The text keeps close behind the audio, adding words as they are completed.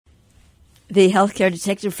The healthcare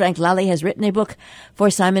detective Frank Lalli has written a book for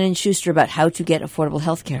Simon & Schuster about how to get affordable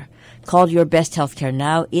healthcare. Called Your Best Healthcare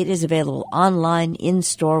Now. It is available online,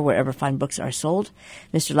 in-store, wherever fine books are sold.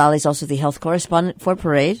 Mr. Lalli is also the health correspondent for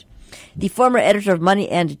Parade, the former editor of Money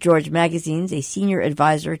and George magazines, a senior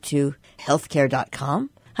advisor to healthcare.com.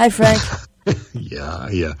 Hi, Frank.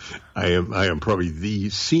 Yeah. I am probably the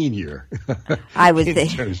senior. I was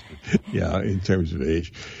there. In terms of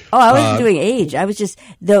age. Oh, I wasn't doing age. I was just,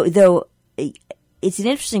 though it's an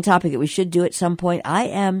interesting topic that we should do at some point. I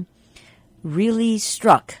am really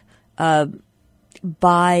struck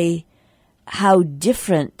by how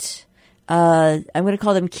different, I'm going to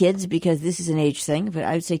call them kids because this is an age thing, but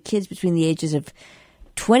I would say kids between the ages of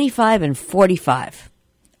 25 and 45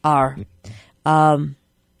 are,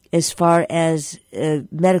 as far as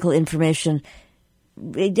medical information.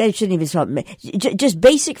 I shouldn't even stop. Just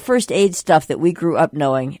basic first aid stuff that we grew up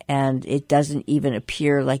knowing, and it doesn't even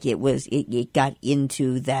appear like it got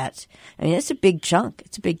into that. I mean, it's a big chunk.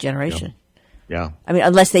 It's a big generation. Yeah. I mean,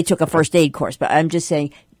 unless they took a first aid course, but I'm just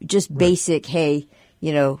saying, just basic, hey,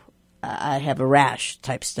 I have a rash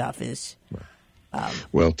type stuff is.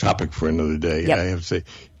 Well, topic for another day. Yep. I have to say,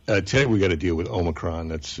 today we got to deal with Omicron.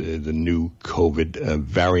 That's the new COVID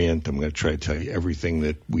variant. I'm going to try to tell you everything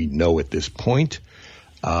that we know at this point.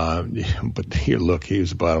 But here's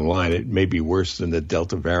the bottom line. It may be worse than the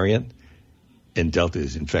Delta variant. And Delta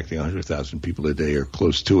is infecting 100,000 people a day or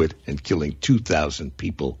close to it and killing 2,000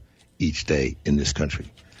 people each day in this country.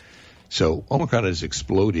 So Omicron has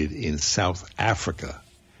exploded in South Africa.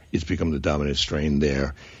 It's become the dominant strain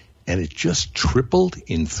there. And it just tripled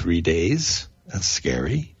in 3 days. That's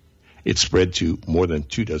scary. It spread to more than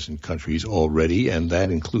 24 countries already, and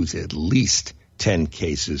that includes at least 10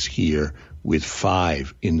 cases here with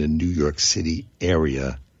 5 in the New York City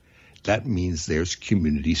area. That means there's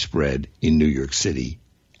community spread in New York City,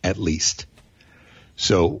 at least.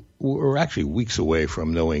 So we're actually weeks away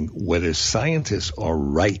from knowing whether scientists are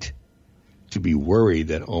right to be worried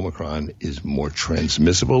that Omicron is more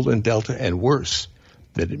transmissible than Delta, and worse,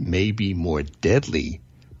 that it may be more deadly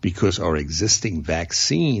because our existing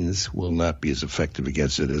vaccines will not be as effective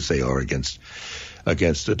against it as they are against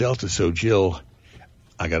the Delta. So, Jill,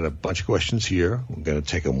 I got a bunch of questions here. I'm going to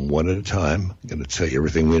take them one at a time. I'm going to tell you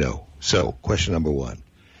everything we know. So, question number 1.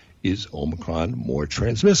 Is Omicron more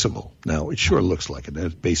transmissible? Now, it sure looks like it.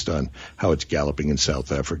 That's based on how it's galloping in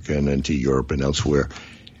South Africa and into Europe and elsewhere.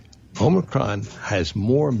 Omicron has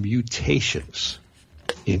more mutations,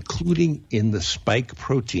 including in the spike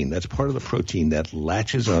protein. That's part of the protein that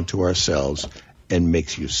latches onto our cells and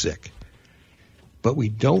makes you sick. But we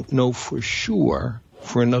don't know for sure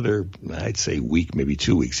for another, I'd say, week, maybe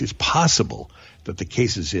 2 weeks. It's possible that the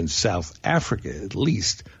cases in South Africa, at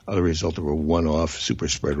least, are the result of a one-off super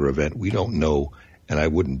spreader event. We don't know, and I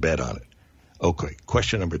wouldn't bet on it. Okay,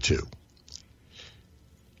 question number 2.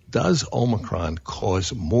 Does Omicron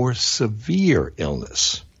cause more severe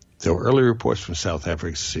illness? So early reports from South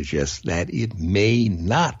Africa suggest that it may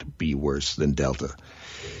not be worse than Delta.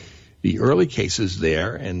 The early cases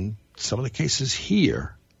there and some of the cases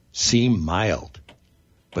here seem mild.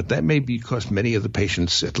 But that may be because many of the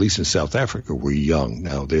patients, at least in South Africa, were young.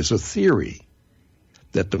 Now, there's a theory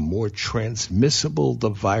that the more transmissible the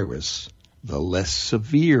virus, the less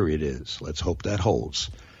severe it is. Let's hope that holds.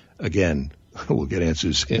 Again, we'll get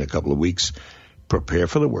answers in a couple of weeks. Prepare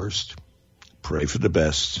for the worst. Pray for the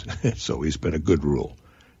best. It's always been a good rule.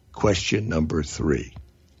 Question number 3.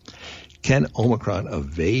 Can Omicron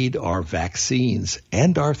evade our vaccines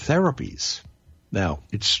and our therapies? Now,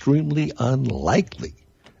 it's extremely unlikely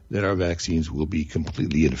that our vaccines will be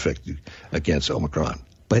completely ineffective against Omicron.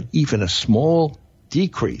 But even a small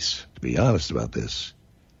decrease, to be honest about this,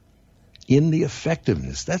 in the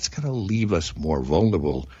effectiveness, that's going to leave us more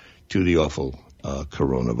vulnerable to the awful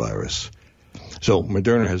coronavirus. So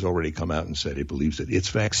Moderna has already come out and said it believes that its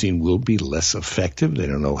vaccine will be less effective. They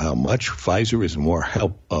don't know how much. Pfizer is more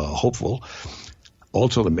hopeful.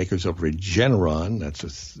 Also, the makers of Regeneron, that's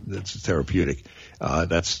a therapeutic.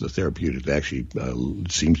 That's the therapeutic that actually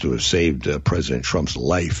seems to have saved President Trump's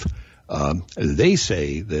life. They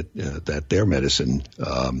say that their medicine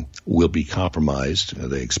will be compromised,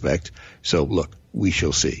 they expect. So, look, we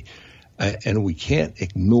shall see. And we can't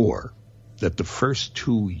ignore that the first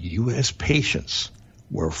 2 U.S. patients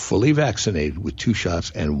were fully vaccinated with 2 shots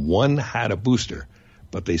and 1 had a booster,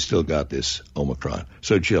 but they still got this Omicron.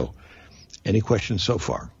 So, Jill, any questions so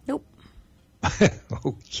far? Nope.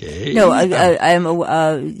 Okay. No, it's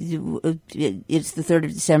the 3rd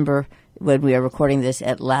of December when we are recording this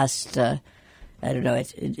at last, I don't know,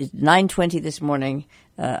 it's 9:20 this morning.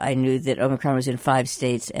 I knew that Omicron was in 5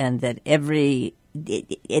 states and that every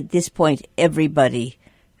at this point, everybody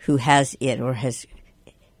who has it or has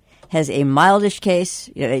a mildish case,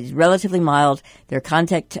 it's relatively mild, their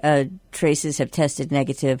contact traces have tested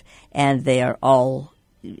negative, and they are all,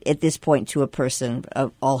 at this point to a person,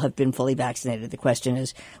 all have been fully vaccinated. The question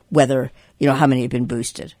is whether, how many have been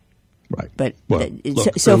boosted. Right. But look,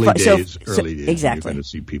 early days, exactly. You're going to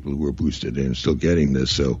see people who are boosted and still getting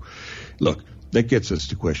this. So, look, that gets us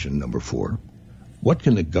to question number 4. What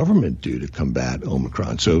can the government do to combat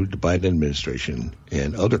Omicron? So the Biden administration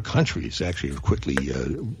and other countries actually have quickly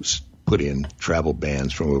put in travel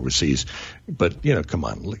bans from overseas. But, come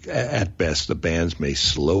on, look, at best, the bans may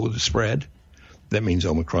slow the spread. That means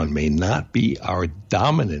Omicron may not be our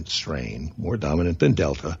dominant strain, more dominant than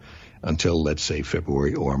Delta, until, let's say,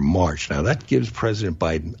 February or March. Now, that gives President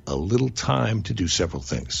Biden a little time to do several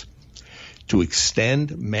things. To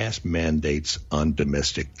extend mask mandates on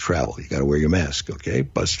domestic travel. You got to wear your mask, okay?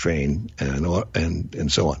 Bus, train,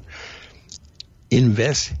 and so on.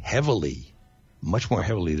 Invest heavily, much more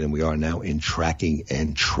heavily than we are now, in tracking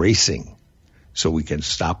and tracing so we can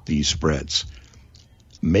stop these spreads.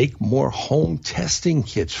 Make more home testing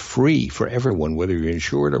kits free for everyone, whether you're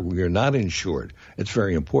insured or you're not insured. It's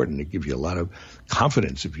very important. It gives you a lot of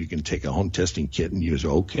confidence if you can take a home testing kit and use,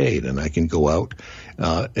 okay, then I can go out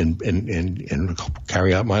and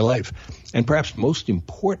carry out my life. And perhaps most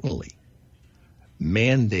importantly,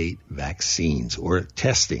 mandate vaccines or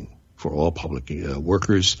testing for all public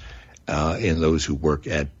workers and those who work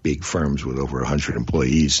at big firms with over 100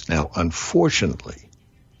 employees. Now, unfortunately,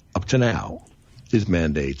 up to now, his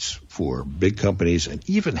mandates for big companies and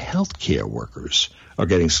even healthcare workers are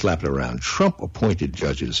getting slapped around. Trump-appointed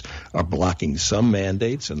judges are blocking some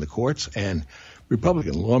mandates in the courts, and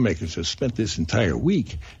Republican lawmakers have spent this entire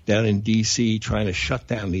week down in D.C. trying to shut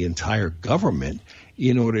down the entire government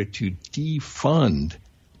in order to defund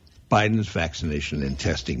Biden's vaccination and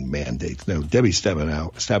testing mandates. Now, Debbie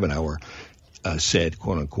Stabenow said,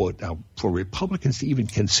 quote unquote, now for Republicans to even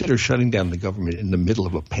consider shutting down the government in the middle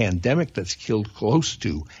of a pandemic that's killed close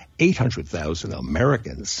to 800,000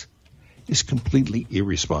 Americans is completely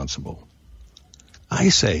irresponsible. I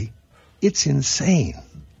say it's insane.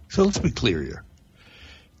 So let's be clear here.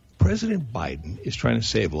 President Biden is trying to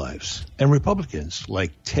save lives, and Republicans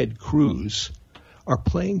like Ted Cruz are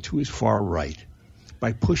playing to his far right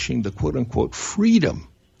by pushing the quote unquote freedom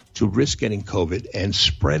to risk getting COVID and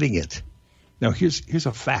spreading it. Now, here's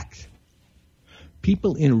a fact.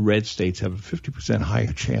 People in red states have a 50%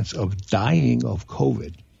 higher chance of dying of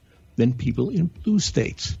COVID than people in blue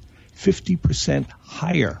states. 50%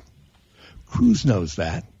 higher. Cruz knows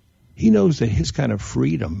that. He knows that his kind of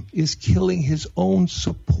freedom is killing his own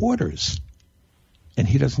supporters, and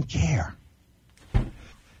he doesn't care.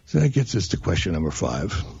 So that gets us to question number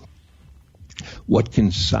 5. What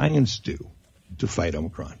can science do to fight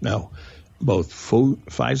Omicron? Now, both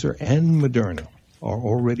Pfizer and Moderna are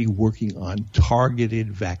already working on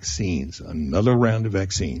targeted vaccines, another round of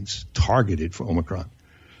vaccines targeted for Omicron.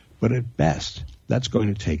 But at best, that's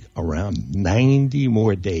going to take around 90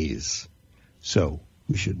 more days. So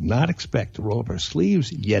we should not expect to roll up our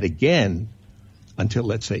sleeves yet again until,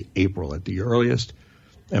 let's say, April at the earliest.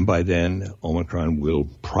 And by then, Omicron will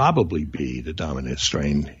probably be the dominant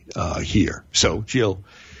strain here. So, Jill,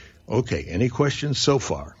 okay, any questions so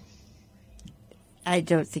far? I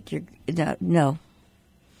don't think no.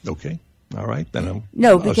 Okay. All right. Then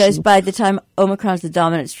no, because by the time Omicron's the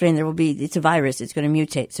dominant strain, it's a virus. It's going to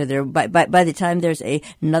mutate. So by the time there's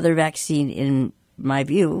another vaccine, in my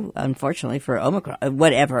view, unfortunately for Omicron,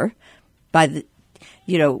 whatever, how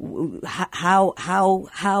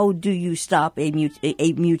do you stop a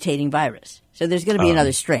mutating virus? So there's going to be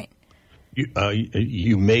another strain.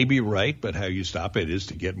 You may be right, but how you stop it is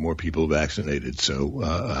to get more people vaccinated. So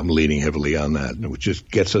I'm leaning heavily on that, which just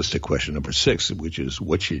gets us to question number 6, which is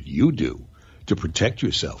what should you do to protect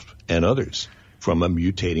yourself and others from a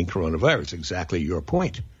mutating coronavirus? Exactly your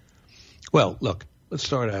point. Well, look, let's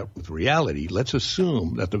start out with reality. Let's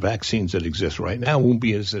assume that the vaccines that exist right now won't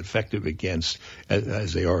be as effective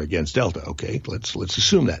as they are against Delta. Okay, let's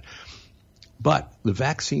assume that. But the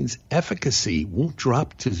vaccine's efficacy won't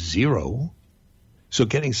drop to 0. So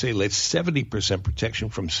getting, say, let's 70% protection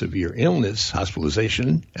from severe illness,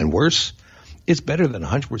 hospitalization, and worse, is better than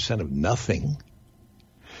 100% of nothing.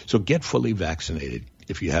 So get fully vaccinated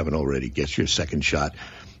if you haven't already. Get your second shot.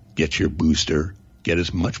 Get your booster. Get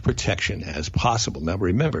as much protection as possible. Now,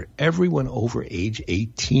 remember, everyone over age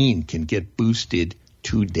 18 can get boosted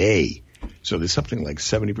today. So there's something like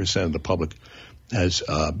 70% of the public has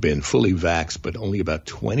been fully vaxxed, but only about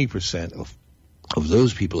 20% of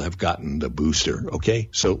those people have gotten the booster, okay?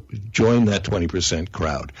 So join that 20%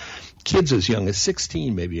 crowd. Kids as young as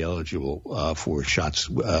 16 may be eligible for shots,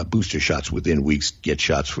 booster shots within weeks, get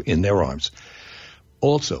shots in their arms.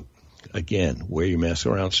 Also, again, wear your mask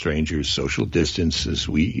around strangers, social distance as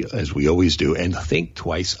we always do, and think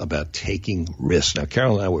twice about taking risks. Now,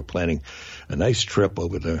 Carol and I were planning a nice trip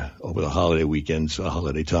over the holiday weekends,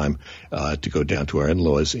 holiday time, to go down to our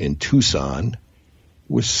in-laws in Tucson.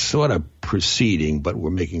 We're sort of proceeding, but we're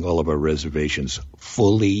making all of our reservations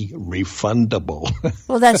fully refundable.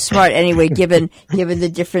 Well, that's smart anyway, given the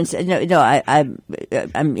difference.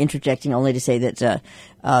 I'm interjecting only to say that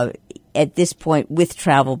at this point with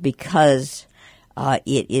travel, because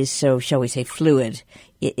it is so, shall we say, fluid,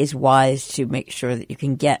 it is wise to make sure that you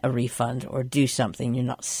can get a refund or do something. You're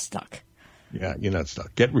not stuck. Yeah, you're not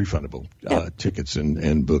stuck. Get refundable tickets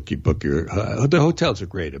and book your. The hotels are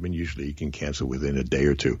great. I mean, usually you can cancel within a day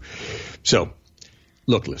or two. So,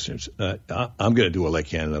 look, listeners, I'm going to do all I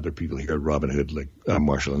can, and other people here at Robin Hood, like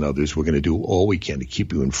Marshall and others, we're going to do all we can to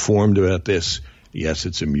keep you informed about this. Yes,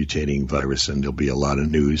 it's a mutating virus, and there'll be a lot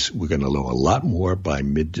of news. We're going to know a lot more by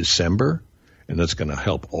mid-December, and that's going to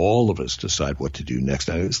help all of us decide what to do next.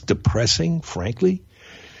 Now, it's depressing, frankly,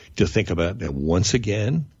 to think about that once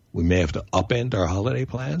again. We may have to upend our holiday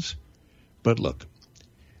plans. But look,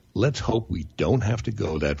 let's hope we don't have to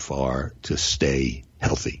go that far to stay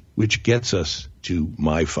healthy, which gets us to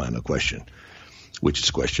my final question, which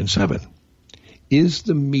is question 7. Is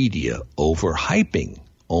the media overhyping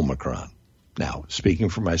Omicron? Now, speaking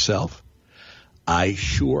for myself, I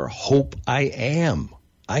sure hope I am.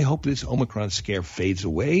 I hope this Omicron scare fades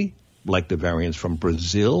away, like the variants from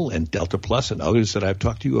Brazil and Delta Plus and others that I've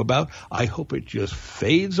talked to you about. I hope it just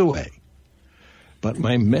fades away. But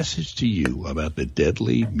my message to you about the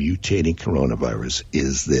deadly mutating coronavirus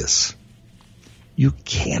is this. You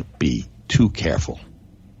can't be too careful.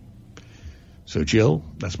 So, Jill,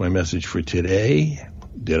 that's my message for today.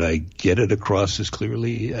 Did I get it across as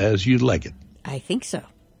clearly as you'd like it? I think so.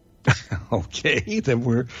 Okay, then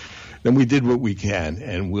we did what we can,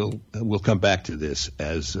 and we'll come back to this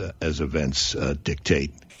as events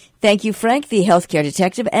dictate. Thank you, Frank, the healthcare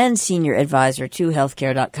detective and senior advisor to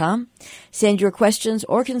healthcare.com. Send your questions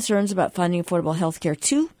or concerns about finding affordable healthcare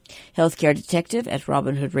to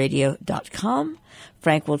healthcaredetective@robinhoodradio.com.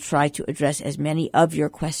 Frank will try to address as many of your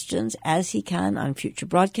questions as he can on future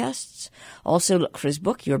broadcasts. Also, look for his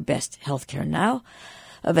book, Your Best Healthcare Now,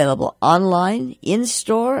 available online, in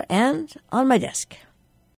store, and on my desk.